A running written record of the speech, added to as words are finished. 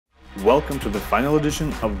Welcome to the final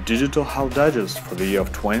edition of Digital Health Digest for the year of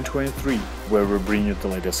 2023, where we bring you the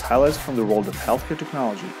latest highlights from the world of healthcare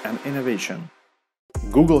technology and innovation.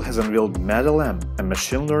 Google has unveiled MedLM, a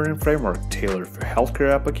machine learning framework tailored for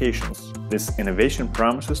healthcare applications. This innovation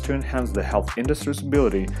promises to enhance the health industry's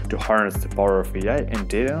ability to harness the power of AI and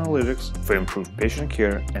data analytics for improved patient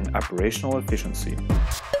care and operational efficiency.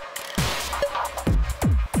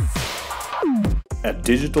 A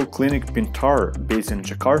digital Klinik Pintar based in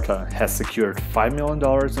Jakarta has secured $5 million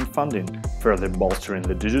in funding, further bolstering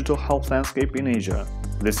the digital health landscape in Asia.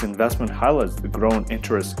 This investment highlights the growing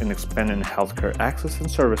interest in expanding healthcare access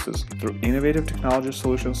and services through innovative technology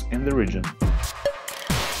solutions in the region.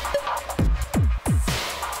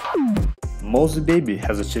 Mosie Baby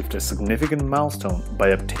has achieved a significant milestone by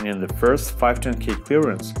obtaining the first 510(k)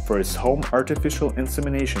 clearance for its home artificial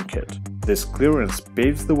insemination kit. This clearance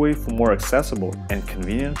paves the way for more accessible and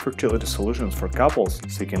convenient fertility solutions for couples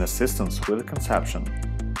seeking assistance with conception.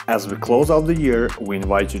 As we close out the year, we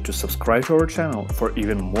invite you to subscribe to our channel for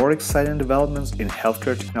even more exciting developments in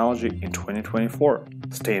healthcare technology in 2024.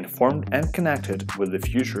 Stay informed and connected with the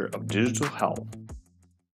future of digital health.